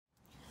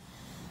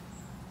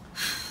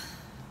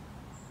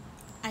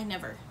I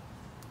never,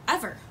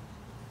 ever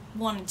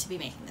wanted to be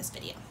making this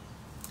video.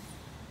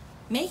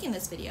 Making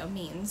this video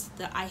means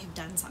that I have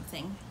done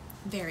something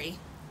very,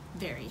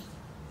 very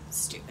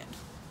stupid.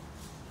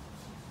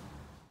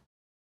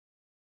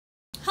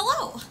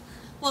 Hello!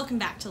 Welcome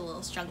back to The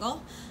Little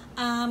Struggle.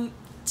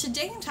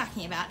 Today I'm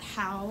talking about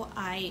how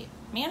I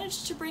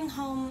managed to bring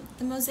home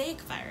the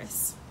Mosaic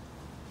virus.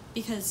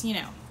 Because, you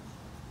know,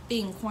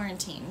 being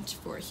quarantined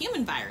for a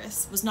human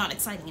virus was not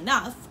exciting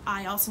enough,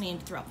 I also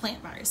needed to throw a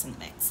plant virus in the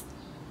mix.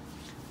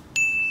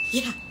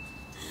 Yeah.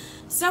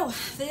 So,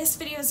 this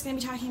video is going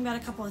to be talking about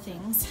a couple of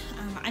things.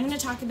 I'm going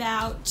to talk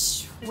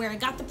about where I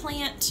got the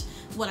plant,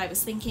 what I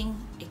was thinking,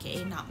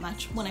 aka not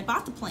much, when I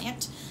bought the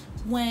plant,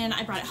 when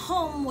I brought it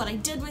home, what I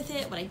did with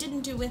it, what I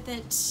didn't do with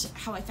it,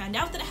 how I found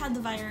out that it had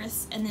the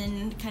virus, and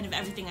then kind of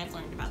everything I've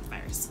learned about the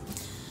virus.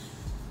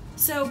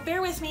 So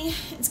bear with me,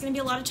 it's going to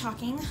be a lot of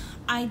talking.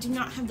 I do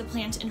not have the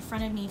plant in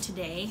front of me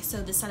today, so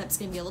the setup's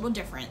going to be a little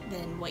different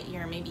than what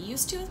you're maybe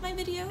used to with my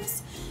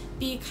videos,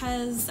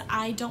 because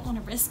I don't want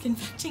to risk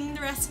infecting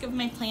the rest of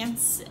my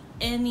plants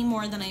any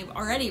more than I've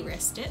already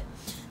risked it.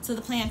 So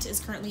the plant is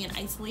currently in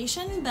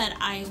isolation, but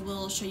I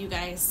will show you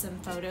guys some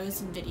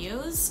photos and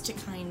videos to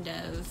kind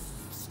of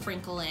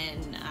sprinkle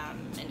in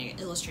and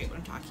illustrate what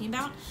I'm talking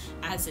about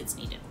as it's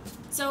needed.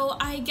 So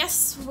I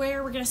guess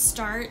where we're gonna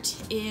start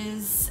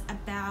is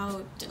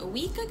about a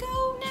week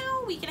ago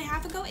now, week and a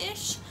half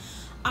ago-ish.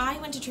 I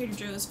went to Trader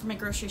Joe's for my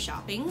grocery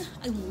shopping.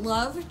 I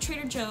love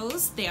Trader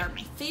Joe's. They are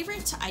my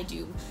favorite. I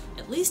do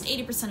at least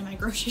 80% of my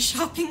grocery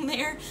shopping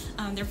there.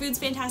 Their food's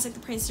fantastic, the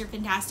prices are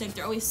fantastic,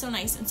 they're always so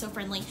nice and so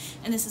friendly,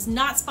 and this is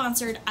not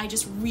sponsored, I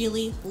just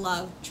really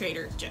love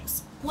Trader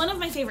Joe's. One of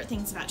my favorite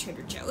things about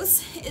Trader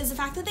Joe's is the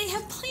fact that they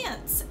have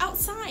plants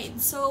outside,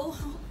 so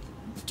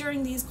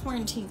during these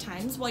quarantine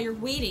times, while you're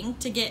waiting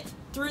to get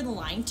through the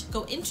line to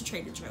go into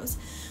Trader Joe's,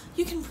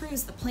 you can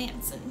peruse the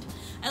plants, and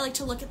I like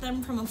to look at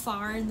them from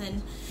afar and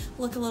then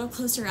look a little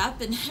closer up,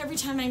 and every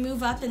time I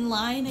move up in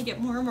line I get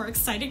more and more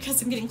excited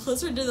because I'm getting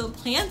closer to the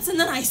plants, and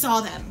then I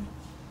saw them.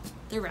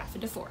 The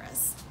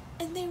Raphidophoras.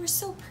 And they were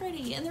so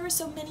pretty, and there were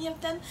so many of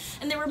them,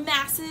 and they were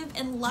massive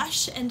and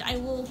lush, and I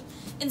will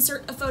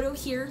insert a photo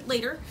here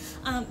later,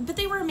 but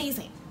they were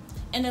amazing.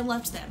 And I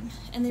loved them,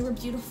 and they were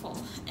beautiful.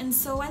 And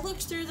so I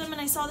looked through them and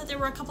I saw that there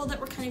were a couple that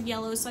were kind of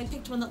yellow, so I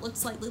picked one that looked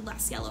slightly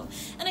less yellow.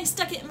 And I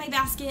stuck it in my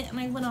basket and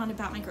I went on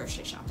about my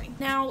grocery shopping.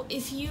 Now,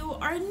 if you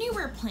are a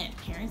newer plant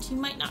parent, you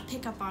might not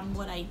pick up on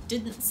what I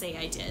didn't say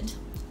I did.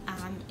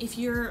 If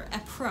you're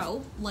a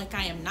pro, like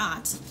I am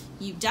not,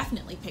 you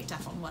definitely picked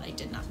up on what I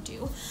did not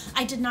do.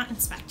 I did not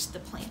inspect the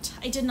plant.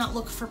 I did not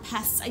look for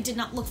pests. I did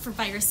not look for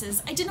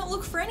viruses. I did not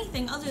look for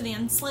anything other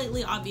than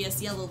slightly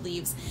obvious yellow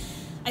leaves.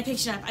 I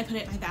picked it up, I put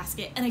it in my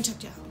basket, and I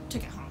took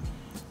it home.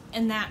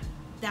 And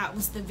that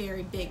was the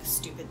very big,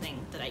 stupid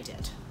thing that I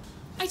did.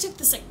 I took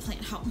the sick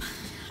plant home.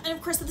 And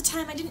of course, at the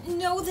time, I didn't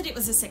know that it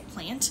was a sick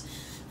plant,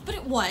 but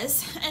it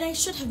was, and I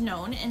should have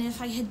known, and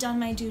if I had done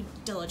my due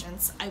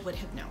diligence, I would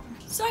have known.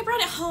 So I brought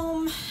it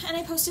home, and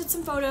I posted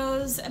some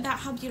photos about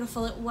how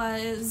beautiful it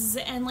was,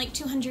 and like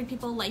 200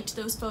 people liked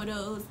those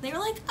photos. They were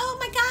like, oh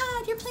my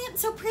god, your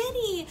plant's so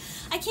pretty.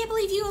 I can't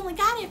believe you only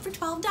got it for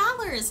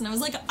 $12. And I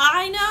was like,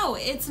 I know,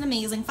 it's an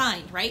amazing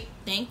find, right?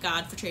 Thank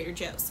God for Trader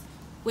Joe's.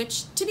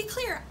 Which, to be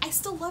clear, I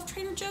still love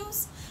Trader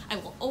Joe's. I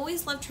will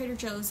always love Trader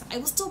Joe's. I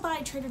will still buy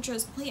Trader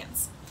Joe's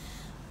plants.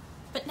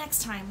 But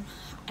next time,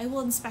 I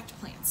will inspect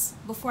plants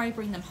before I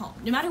bring them home,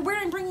 no matter where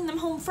I'm bringing them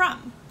home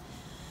from.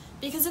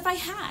 Because if I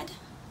had,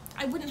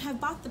 I wouldn't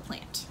have bought the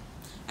plant.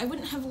 I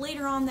wouldn't have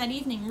later on that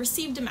evening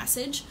received a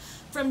message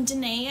from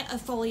Danae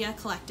of Folia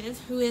Collective,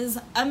 who is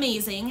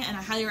amazing, and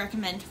I highly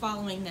recommend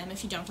following them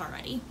if you don't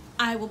already.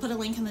 I will put a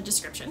link in the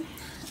description.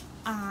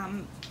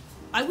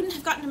 I wouldn't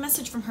have gotten a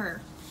message from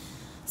her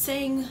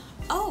saying,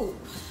 oh,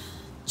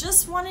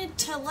 just wanted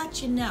to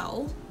let you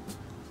know,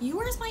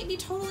 yours might be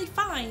totally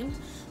fine,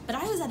 but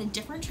I was at a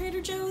different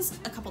Trader Joe's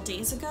a couple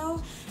days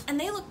ago, and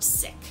they looked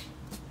sick.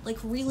 Like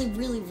really,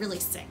 really, really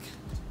sick.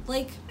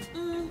 Like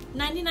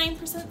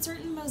 99%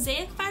 certain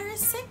Mosaic virus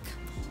sick.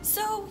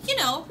 So, you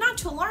know, not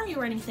to alarm you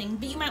or anything,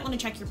 but you might want to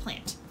check your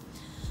plant.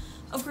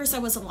 Of course I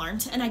was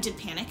alarmed, and I did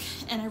panic,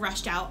 and I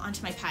rushed out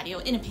onto my patio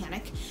in a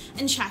panic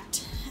and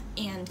checked,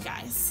 and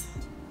guys,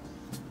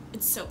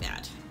 it's so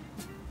bad.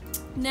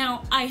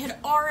 Now, I had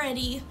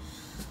already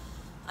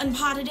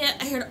unpotted it,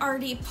 I had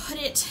already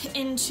put it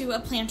into a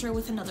planter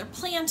with another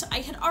plant, I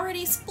had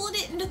already split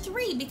it into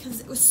 3 because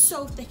it was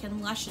so thick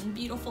and lush and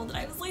beautiful that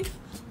I was like,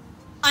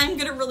 I'm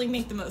gonna really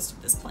make the most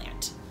of this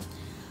plant.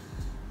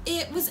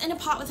 It was in a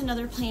pot with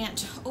another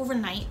plant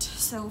overnight,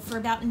 so for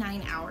about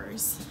 9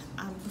 hours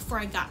before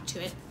I got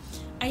to it.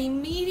 I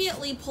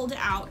immediately pulled it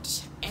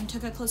out and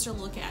took a closer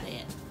look at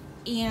it,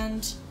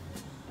 and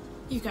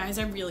you guys,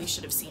 I really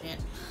should have seen it.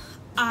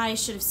 I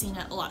should have seen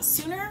it a lot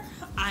sooner.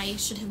 I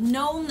should have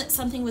known that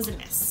something was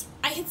amiss.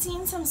 I had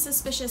seen some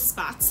suspicious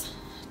spots.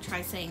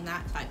 Try saying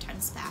that 5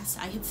 times fast.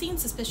 I had seen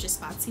suspicious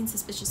spots, seen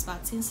suspicious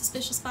spots, seen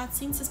suspicious spots,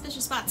 seen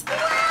suspicious spots.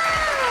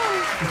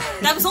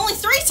 That was only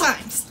 3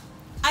 times.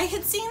 I I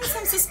had seen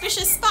some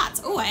suspicious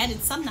spots. Oh, I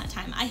added some that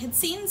time. I had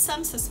seen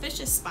some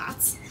suspicious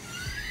spots,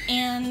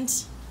 and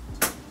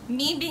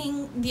me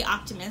being the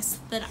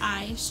optimist that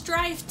I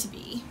strive to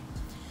be,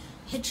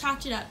 had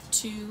chalked it up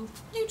to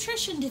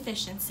nutrition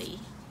deficiency,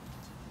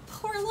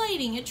 poor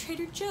lighting at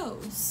Trader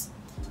Joe's.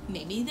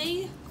 Maybe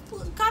they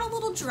got a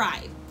little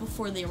dry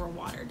before they were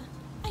watered.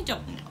 I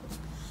don't know.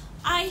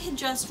 I had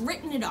just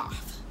written it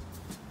off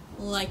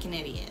like an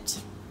idiot.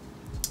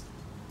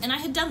 And I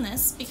had done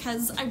this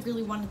because I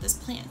really wanted this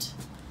plant.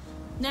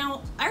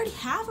 Now, I already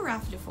have a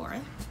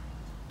Rhaphidophora.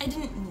 I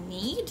didn't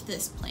need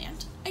this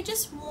plant. I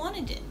just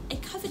wanted it. I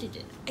coveted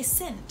it. I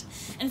sinned.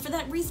 And for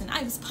that reason,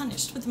 I was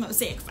punished with the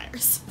Mosaic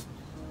virus.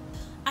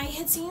 I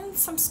had seen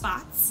some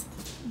spots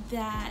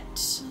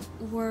that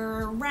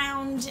were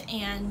round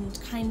and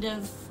kind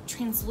of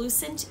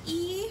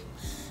translucent-y.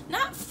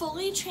 Not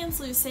fully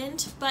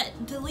translucent, but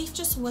the leaf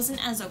just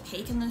wasn't as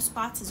opaque in those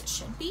spots as it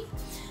should be.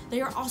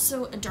 They are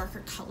also a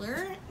darker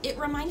color. It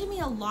reminded me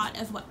a lot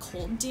of what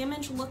cold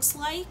damage looks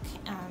like,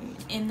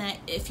 in that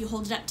if you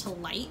hold it up to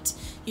light,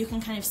 you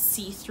can kind of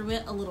see through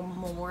it a little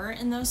more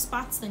in those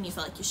spots than you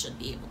feel like you should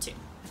be able to.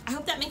 I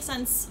hope that makes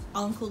sense.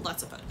 I'll include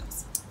lots of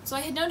photos. So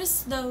I had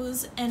noticed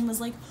those and was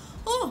like,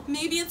 oh,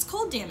 maybe it's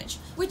cold damage,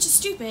 which is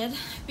stupid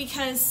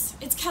because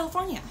it's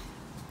California.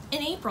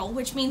 In April,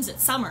 which means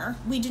it's summer,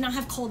 we do not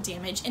have cold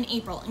damage in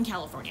April in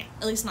California,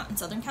 at least not in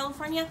Southern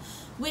California,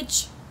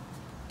 which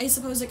I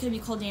suppose it could be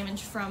cold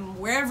damage from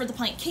wherever the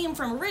plant came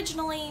from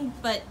originally,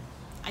 but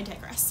I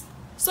digress.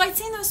 So I'd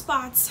seen those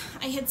spots,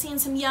 I had seen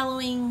some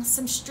yellowing,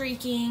 some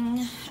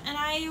streaking, and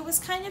I was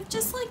kind of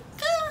just like,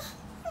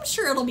 I'm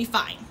sure it'll be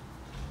fine.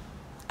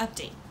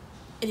 Update,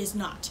 it is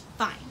not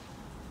fine.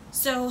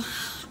 So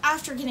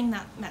after getting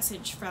that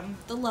message from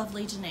the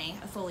lovely Danae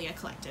of Folia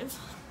Collective,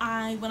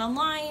 I went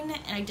online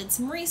and I did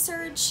some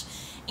research,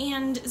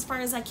 and as far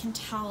as I can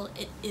tell,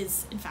 it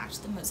is in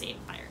fact the Mosaic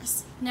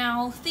virus.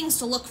 Now, things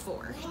to look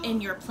for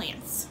in your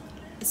plants,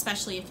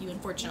 especially if you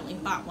unfortunately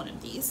bought one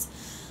of these.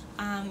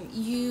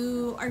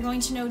 You are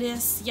going to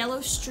notice yellow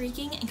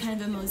streaking and kind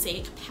of a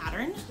mosaic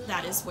pattern.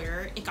 That is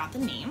where it got the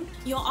name.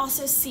 You'll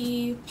also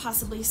see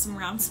possibly some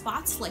round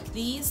spots like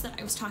these that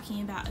I was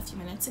talking about a few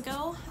minutes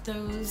ago.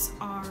 Those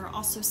are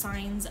also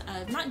signs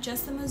of not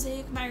just the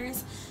Mosaic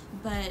virus,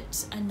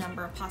 but a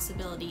number of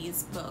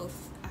possibilities,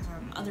 both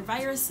other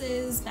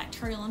viruses,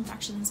 bacterial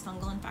infections,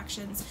 fungal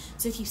infections.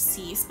 So if you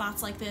see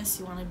spots like this,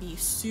 you want to be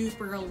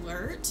super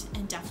alert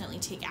and definitely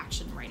take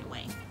action right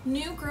away.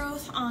 New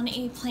growth on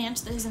a plant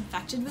that is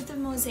infected with the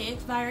Mosaic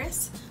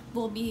virus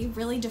will be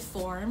really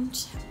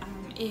deformed.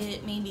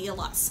 It may be a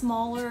lot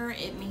smaller,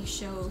 it may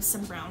show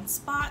some brown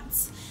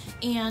spots,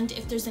 and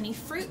if there's any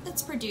fruit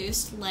that's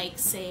produced, like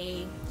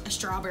say a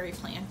strawberry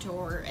plant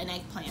or an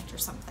eggplant or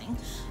something,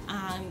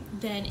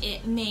 then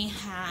it may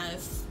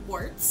have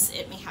warts,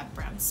 it may have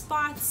brown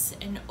spots,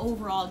 and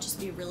overall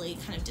just be really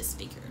kind of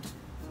disfigured.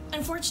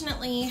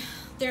 Unfortunately,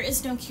 there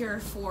is no cure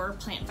for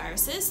plant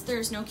viruses.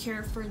 There's no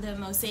cure for the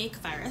Mosaic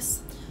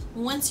virus.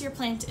 Once your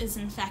plant is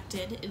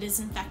infected, it is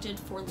infected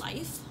for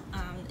life.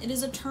 It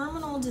is a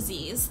terminal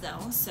disease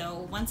though,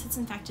 so once it's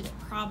infected, it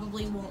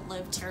probably won't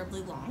live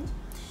terribly long.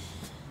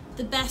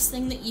 The best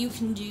thing that you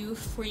can do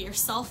for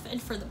yourself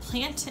and for the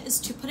plant is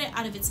to put it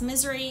out of its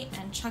misery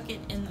and chuck it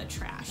in the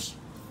trash.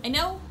 I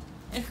know,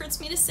 it hurts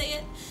me to say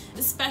it,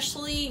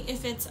 especially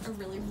if it's a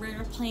really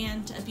rare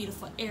plant, a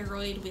beautiful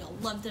aroid. We all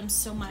love them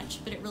so much,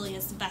 but it really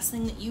is the best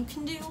thing that you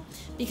can do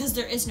because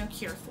there is no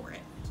cure for it.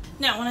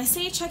 Now, when I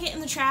say chuck it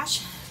in the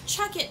trash,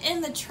 chuck it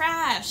in the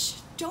trash.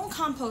 Don't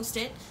compost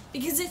it,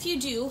 because if you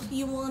do,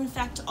 you will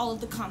infect all of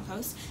the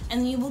compost,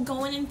 and then you will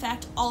go and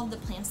infect all of the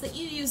plants that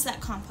you use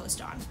that compost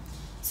on.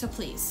 So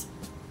please,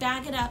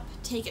 bag it up,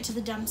 take it to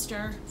the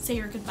dumpster, say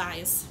your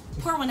goodbyes,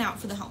 pour one out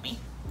for the homie.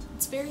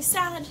 It's very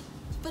sad,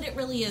 but it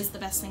really is the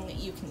best thing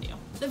that you can do.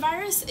 The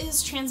virus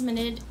is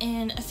transmitted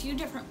in a few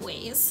different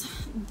ways,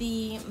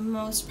 the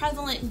most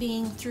prevalent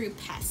being through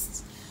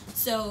pests.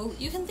 So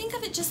you can think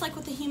of it just like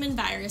with a human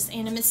virus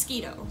and a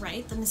mosquito,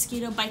 right? The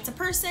mosquito bites a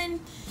person,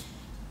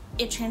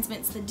 it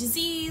transmits the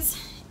disease,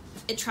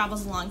 it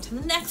travels along to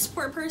the next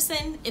poor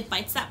person, it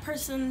bites that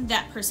person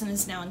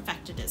is now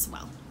infected as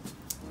well.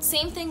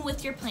 Same thing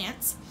with your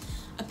plants.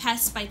 A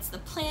pest bites the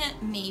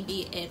plant,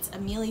 maybe it's a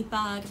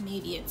mealybug,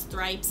 maybe it's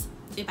thrips,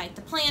 they bite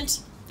the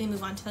plant, they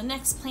move on to the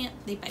next plant,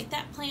 they bite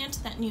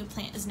that new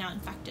plant is now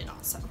infected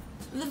also.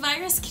 The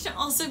virus can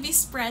also be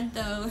spread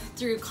though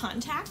through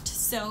contact,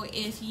 so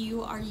if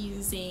you are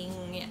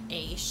using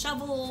a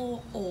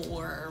shovel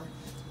or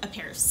a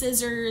pair of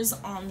scissors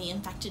on the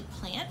infected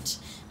plant,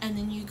 and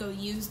then you go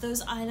use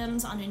those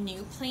items on a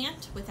new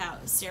plant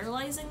without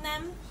sterilizing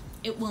them,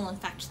 it will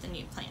infect the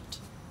new plant.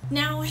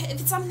 Now, if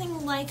it's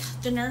something like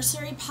the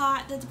nursery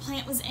pot that the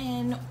plant was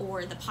in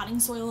or the potting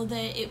soil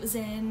that it was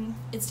in,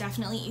 it's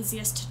definitely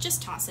easiest to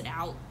just toss it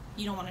out.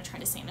 You don't want to try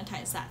to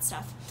sanitize that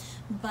stuff.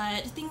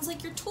 But things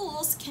like your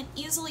tools can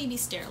easily be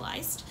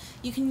sterilized.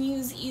 You can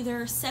use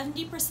either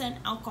 70%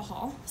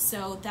 alcohol,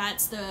 so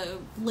that's the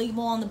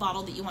label on the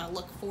bottle that you want to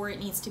look for. It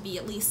needs to be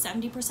at least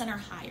 70% or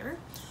higher.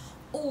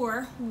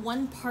 or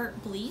 1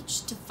 part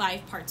bleach to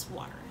 5 parts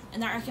water.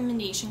 And that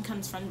recommendation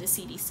comes from the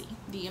CDC,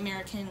 the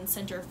American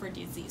Center for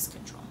Disease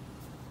Control.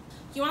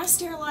 You want to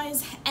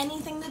sterilize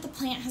anything that the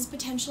plant has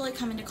potentially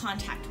come into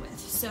contact with.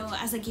 So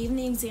as I gave in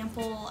the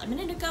example a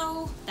minute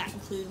ago, that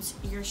includes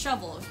your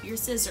shovel, your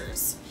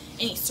scissors,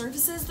 any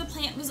surfaces the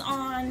plant was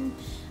on,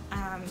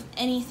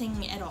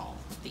 anything at all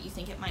that you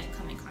think it might have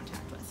come in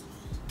contact with.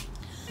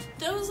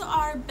 Those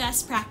are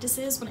best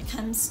practices when it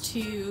comes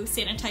to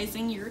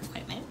sanitizing your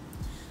equipment.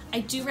 I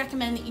do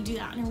recommend that you do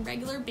that on a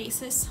regular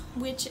basis,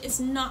 which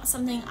is not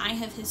something I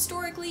have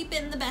historically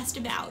been the best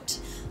about,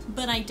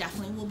 but I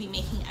definitely will be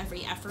making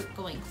every effort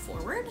going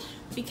forward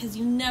because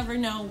you never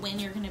know when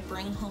you're going to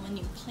bring home a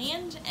new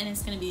plant and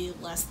it's going to be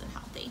less than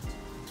healthy.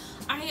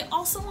 I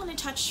also want to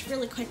touch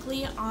really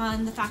quickly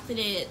on the fact that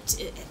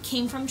it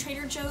came from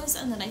Trader Joe's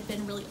and that I've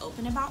been really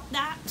open about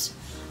that.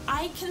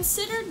 I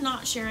considered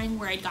not sharing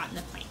where I'd gotten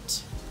the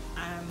plant.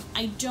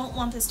 I don't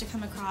want this to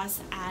come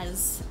across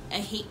as a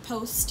hate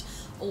post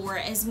or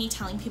as me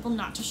telling people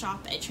not to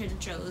shop at Trader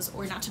Joe's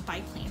or not to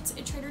buy plants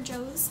at Trader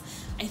Joe's.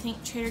 I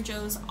think Trader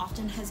Joe's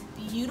often has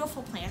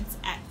beautiful plants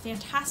at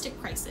fantastic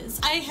prices.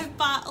 I have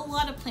bought a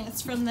lot of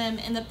plants from them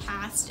in the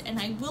past and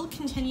I will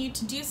continue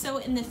to do so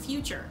in the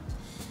future.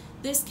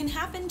 This can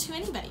happen to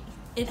anybody.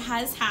 It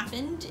has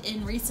happened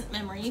in recent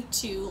memory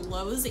to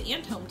Lowe's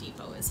and Home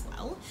Depot as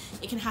well.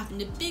 It can happen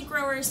to big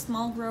growers,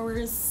 small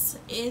growers.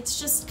 It's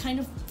just kind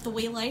of the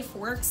way life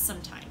works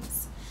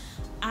sometimes.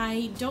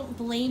 I don't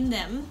blame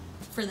them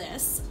for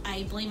this.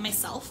 I blame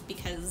myself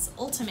because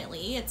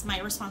ultimately it's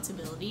my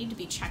responsibility to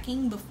be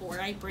checking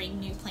before I bring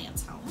new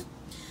plants home.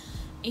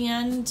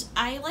 And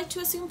I like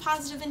to assume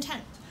positive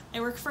intent. I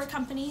work for a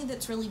company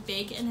that's really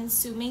big in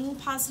assuming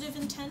positive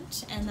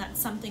intent, and that's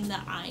something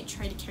that I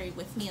try to carry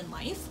with me in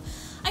life.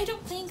 I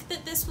don't think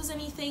that this was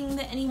anything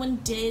that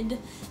anyone did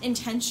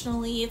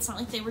intentionally. It's not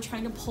like they were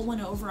trying to pull one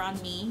over on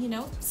me. You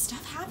know,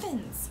 stuff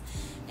happens.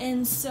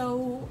 And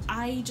so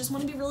I just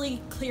want to be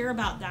really clear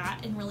about that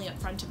and really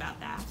upfront about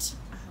that.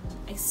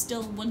 I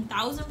still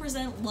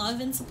 1000% love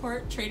and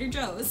support Trader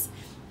Joe's.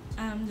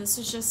 This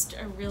is just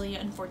a really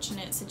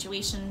unfortunate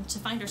situation to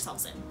find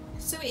ourselves in.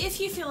 So if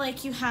you feel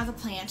like you have a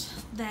plant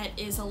that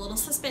is a little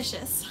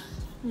suspicious,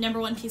 number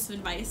 1 piece of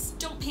advice,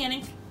 don't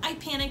panic. I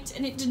panicked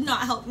and it did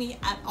not help me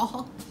at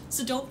all.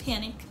 So don't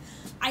panic.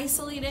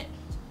 Isolate it,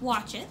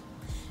 watch it,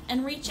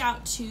 and reach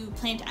out to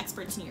plant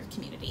experts in your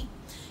community.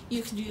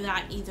 You can do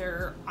that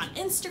either on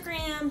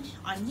Instagram,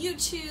 on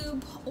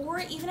YouTube, or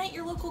even at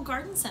your local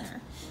garden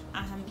center.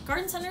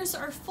 Garden centers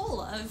are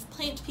full of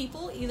plant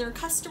people, either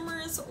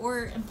customers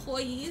or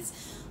employees,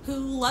 who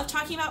love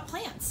talking about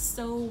plants,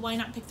 so why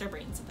not pick their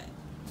brains a bit?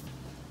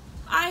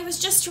 I was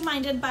just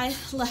reminded by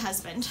my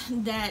husband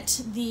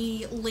that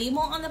the label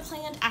on the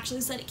plant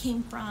actually said it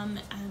came from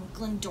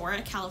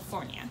Glendora,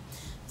 California.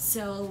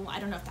 So I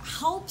don't know if that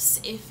helps.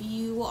 If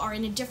you are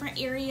in a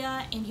different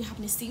area and you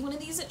happen to see one of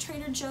these at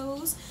Trader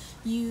Joe's,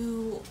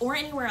 or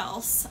anywhere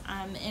else,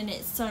 and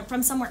it's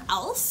from somewhere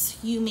else,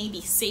 you may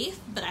be safe,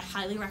 but I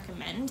highly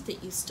recommend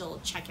that you still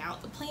check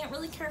out the plant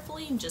really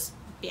carefully and just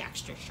be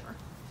extra sure.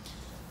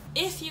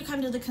 If you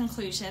come to the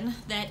conclusion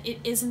that it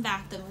is in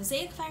fact the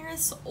Mosaic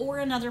virus or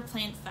another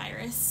plant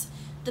virus,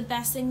 the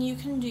best thing you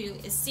can do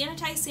is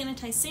sanitize,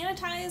 sanitize,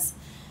 sanitize,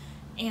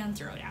 and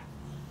throw it out.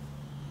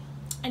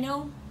 I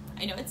know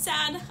it's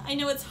sad, I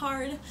know it's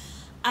hard.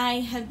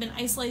 I have been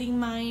isolating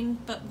mine,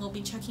 but we'll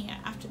be checking it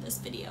after this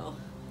video.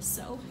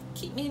 So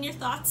keep me in your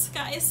thoughts,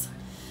 guys.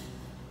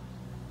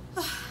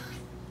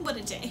 What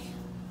a day.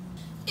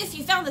 If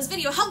you found this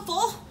video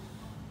helpful,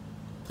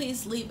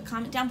 please leave a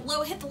comment down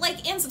below, hit the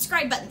like and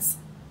subscribe buttons.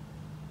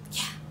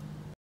 Yeah.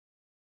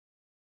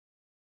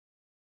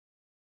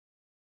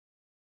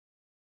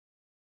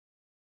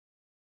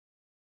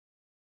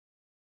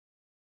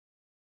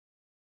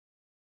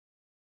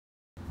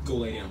 Go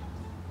lay down.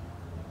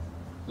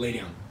 Lay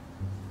down.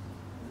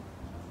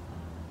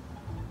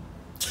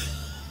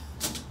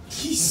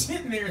 He's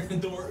sitting there at the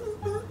door.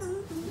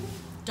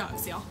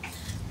 Dogs, y'all.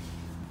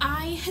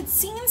 I had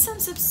seen some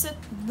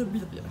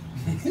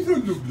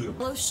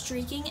yellow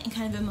streaking and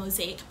kind of a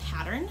mosaic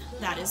pattern.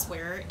 That is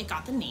where it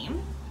got the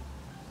name.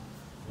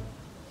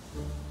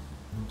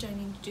 Do I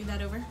need to do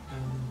that over?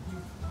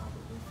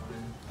 Probably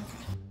fine.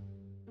 Okay.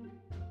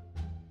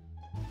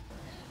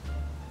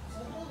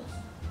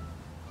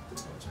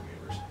 What's our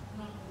neighbors?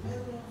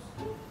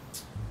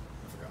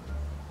 I forgot.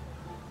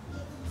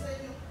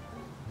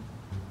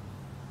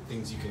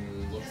 Things you can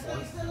look for.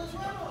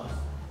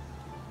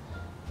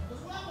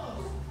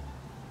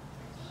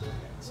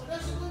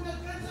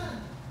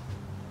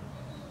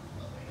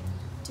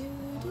 Do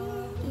do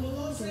do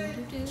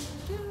do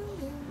do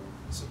do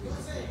So we can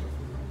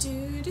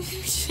do do do.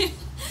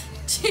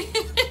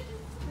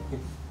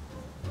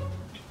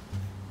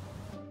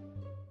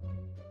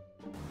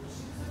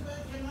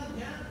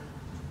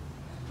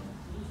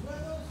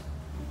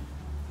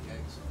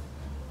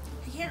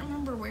 I can't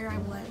remember where I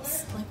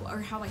was,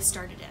 or how I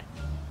started it.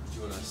 Do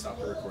you want to stop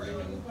the recording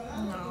and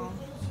No,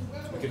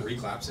 we can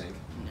reclap sync?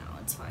 no,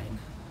 it's fine.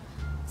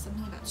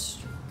 Something about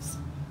streaks.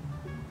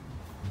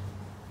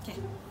 Okay.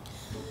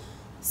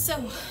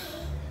 So.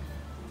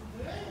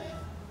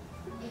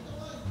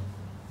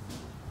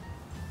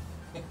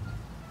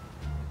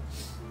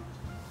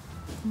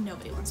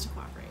 Nobody wants to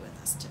cooperate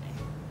with us today.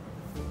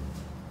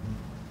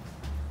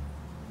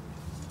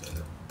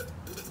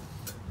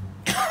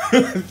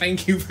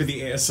 Thank you for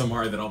the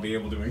ASMR that I'll be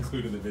able to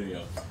include in the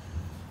video.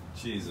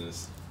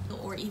 Jesus.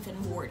 Or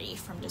even warty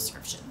from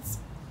descriptions.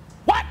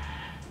 What?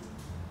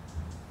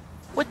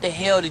 What the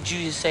hell did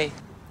you just say?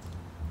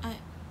 I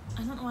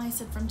don't know why I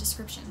said from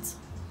descriptions.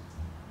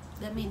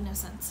 That made no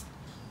sense.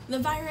 The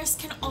virus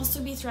can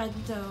also be thread.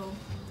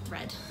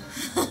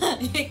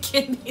 It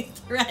can be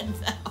thread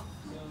though.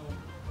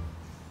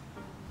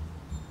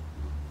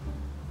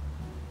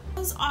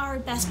 Those are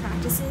best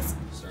practices.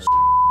 Sorry.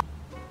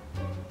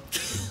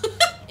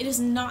 It is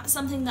not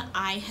something that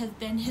I have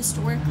been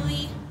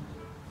historically.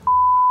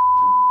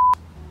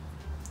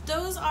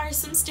 Those are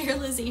some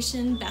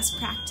sterilization best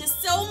practice.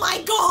 Oh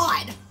my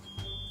god!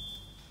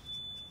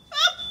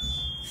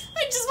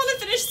 I just want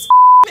to finish this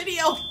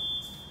video.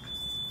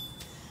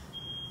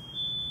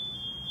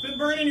 Quit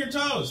burning your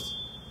toast.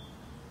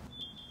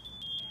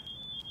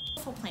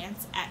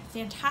 Plants at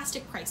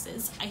fantastic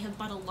prices. I have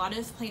bought a lot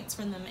of plants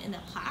from them in the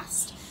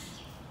past.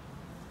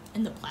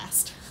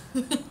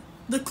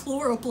 The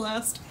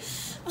chloroplast.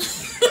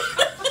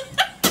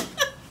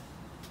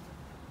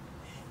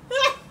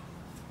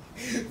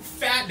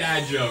 Fat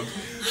dad joke.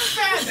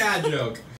 Fat dad joke.